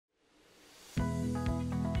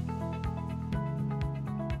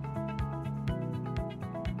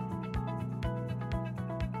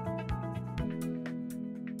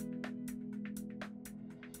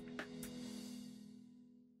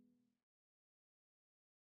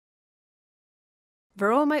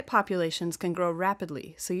Varroa mite populations can grow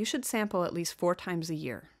rapidly, so you should sample at least 4 times a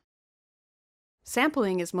year.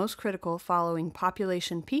 Sampling is most critical following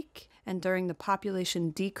population peak and during the population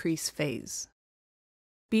decrease phase.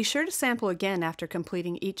 Be sure to sample again after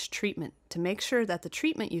completing each treatment to make sure that the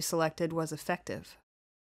treatment you selected was effective.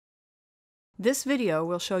 This video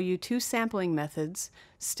will show you 2 sampling methods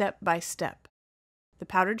step by step: the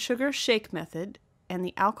powdered sugar shake method and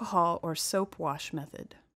the alcohol or soap wash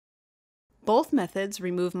method. Both methods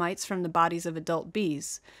remove mites from the bodies of adult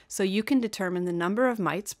bees, so you can determine the number of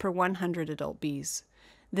mites per 100 adult bees.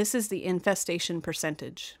 This is the infestation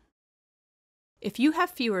percentage. If you have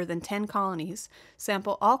fewer than 10 colonies,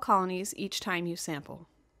 sample all colonies each time you sample.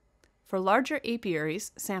 For larger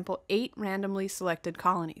apiaries, sample 8 randomly selected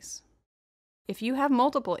colonies. If you have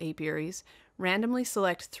multiple apiaries, randomly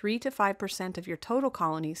select 3 to 5% of your total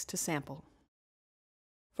colonies to sample.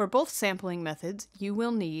 For both sampling methods, you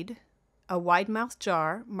will need a wide-mouth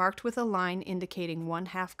jar marked with a line indicating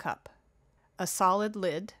 1/2 cup, a solid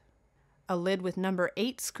lid, a lid with number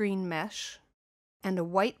 8 screen mesh, and a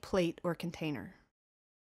white plate or container.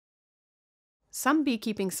 Some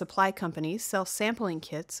beekeeping supply companies sell sampling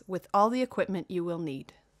kits with all the equipment you will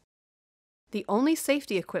need. The only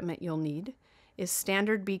safety equipment you'll need is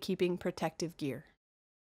standard beekeeping protective gear.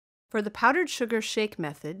 For the powdered sugar shake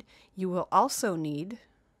method, you will also need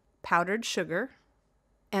powdered sugar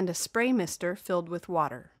and a spray mister filled with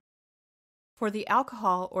water. For the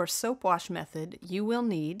alcohol or soap wash method, you will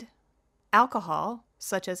need alcohol,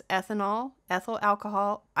 such as ethanol, ethyl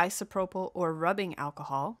alcohol, isopropyl, or rubbing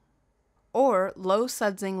alcohol, or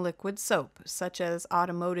low-sudsing liquid soap, such as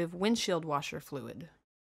automotive windshield washer fluid.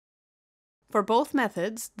 For both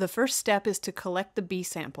methods, the first step is to collect the bee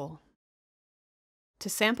sample. To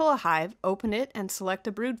sample a hive, open it and select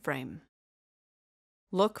a brood frame.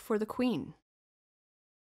 Look for the queen.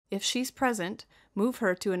 If she's present, move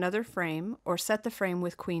her to another frame or set the frame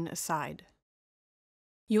with queen aside.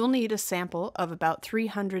 You'll need a sample of about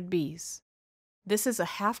 300 bees. This is a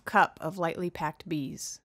 1/2 cup of lightly packed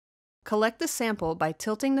bees. Collect the sample by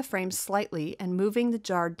tilting the frame slightly and moving the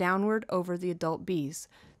jar downward over the adult bees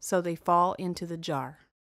so they fall into the jar.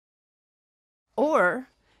 Or,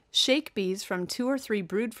 shake bees from 2 or 3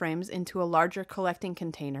 brood frames into a larger collecting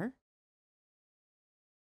container.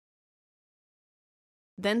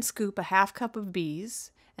 Then scoop a 1/2 cup of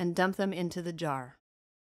bees and dump them into the jar.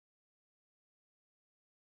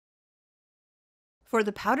 For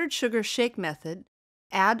the powdered sugar shake method,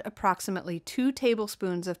 add approximately 2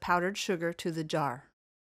 tablespoons of powdered sugar to the jar.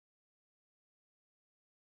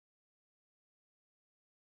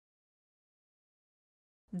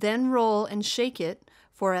 Then roll and shake it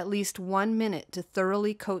for at least 1 minute to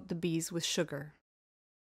thoroughly coat the bees with sugar.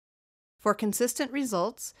 For consistent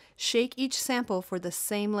results, shake each sample for the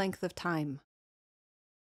same length of time.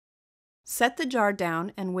 Set the jar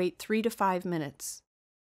down and wait 3 to 5 minutes.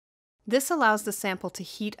 This allows the sample to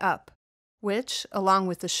heat up, which, along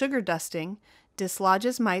with the sugar dusting,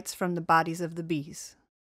 dislodges mites from the bodies of the bees.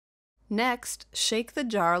 Next, shake the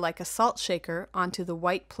jar like a salt shaker onto the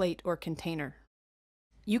white plate or container.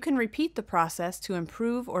 You can repeat the process to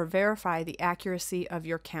improve or verify the accuracy of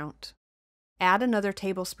your count. Add another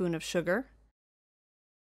tablespoon of sugar.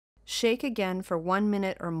 Shake again for 1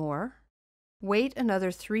 minute or more. Wait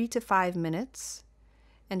another 3 to 5 minutes,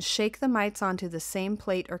 and shake the mites onto the same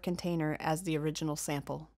plate or container as the original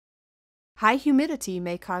sample. High humidity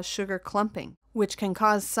may cause sugar clumping, which can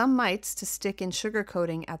cause some mites to stick in sugar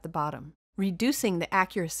coating at the bottom, reducing the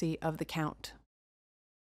accuracy of the count.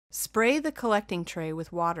 Spray the collecting tray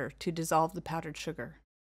with water to dissolve the powdered sugar.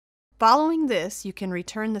 Following this, you can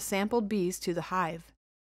return the sampled bees to the hive.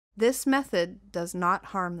 This method does not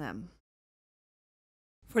harm them.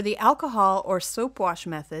 For the alcohol or soap wash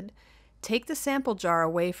method, take the sample jar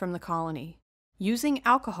away from the colony. Using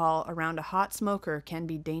alcohol around a hot smoker can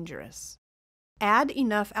be dangerous. Add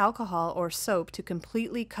enough alcohol or soap to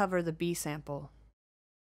completely cover the bee sample.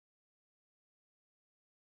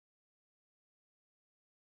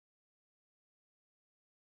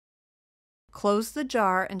 Close the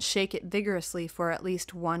jar and shake it vigorously for at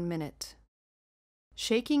least 1 minute.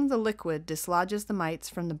 Shaking the liquid dislodges the mites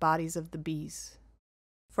from the bodies of the bees.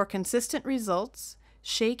 For consistent results,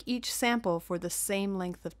 shake each sample for the same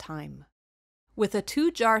length of time. With a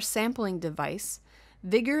 2-jar sampling device,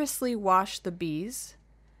 vigorously wash the bees,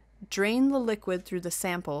 drain the liquid through the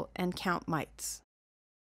sample, and count mites.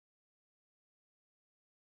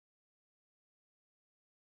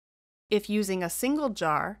 If using a single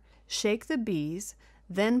jar, shake the bees,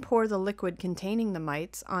 then pour the liquid containing the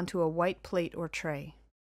mites onto a white plate or tray.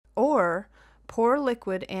 Or, pour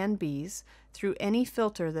liquid and bees through any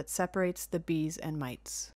filter that separates the bees and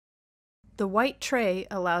mites. The white tray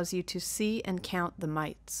allows you to see and count the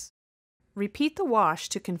mites. Repeat the wash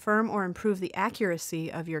to confirm or improve the accuracy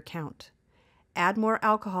of your count. Add more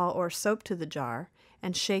alcohol or soap to the jar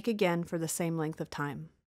and shake again for the same length of time.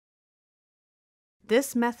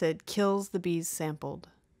 This method kills the bees sampled.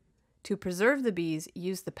 To preserve the bees,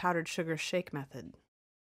 use the powdered sugar shake method.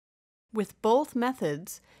 With both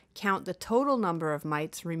methods, count the total number of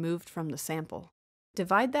mites removed from the sample.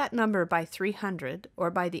 Divide that number by 300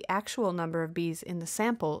 or by the actual number of bees in the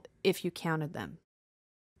sample if you counted them.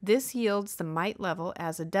 This yields the mite level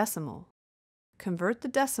as a decimal. Convert the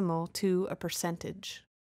decimal to a percentage.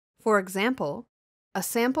 For example, a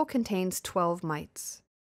sample contains 12 mites.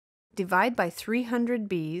 Divide by 300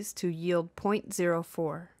 bees to yield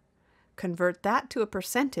 0.04. Convert that to a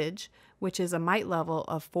percentage, which is a mite level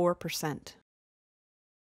of 4%.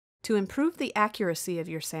 To improve the accuracy of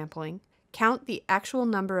your sampling, count the actual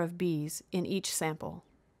number of bees in each sample.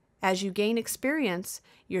 As you gain experience,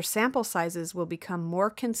 your sample sizes will become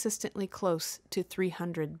more consistently close to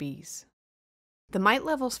 300 bees. The mite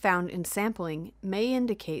levels found in sampling may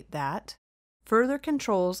indicate that further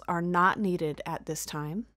controls are not needed at this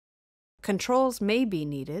time, controls may be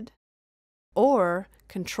needed, or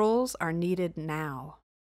controls are needed now.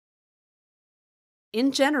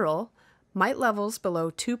 In general, mite levels below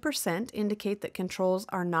 2% indicate that controls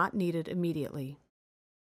are not needed immediately.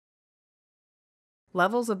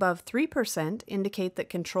 Levels above 3% indicate that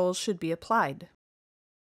controls should be applied.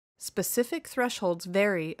 Specific thresholds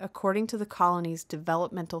vary according to the colony's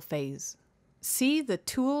developmental phase. See the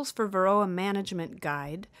Tools for Varroa Management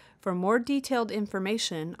Guide for more detailed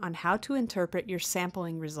information on how to interpret your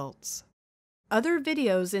sampling results. Other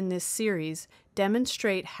videos in this series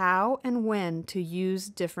demonstrate how and when to use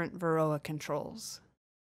different Varroa controls.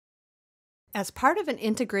 As part of an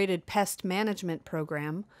integrated pest management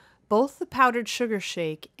program, both the powdered sugar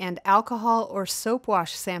shake and alcohol or soap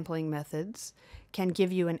wash sampling methods can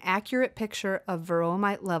give you an accurate picture of Varroa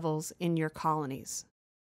mite levels in your colonies.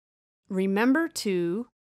 Remember to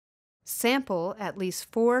sample at least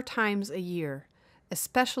 4 times a year,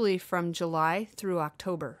 especially from July through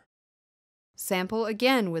October. Sample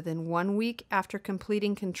again within 1 week after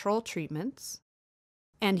completing control treatments,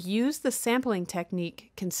 and use the sampling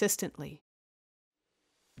technique consistently.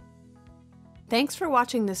 Thanks for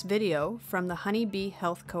watching this video from the Honey Bee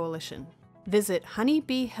Health Coalition. Visit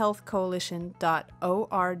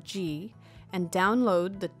honeybeehealthcoalition.org and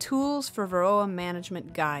download the Tools for Varroa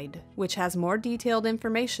Management Guide, which has more detailed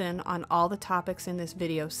information on all the topics in this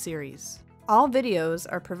video series. All videos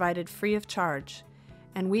are provided free of charge,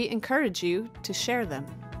 and we encourage you to share them.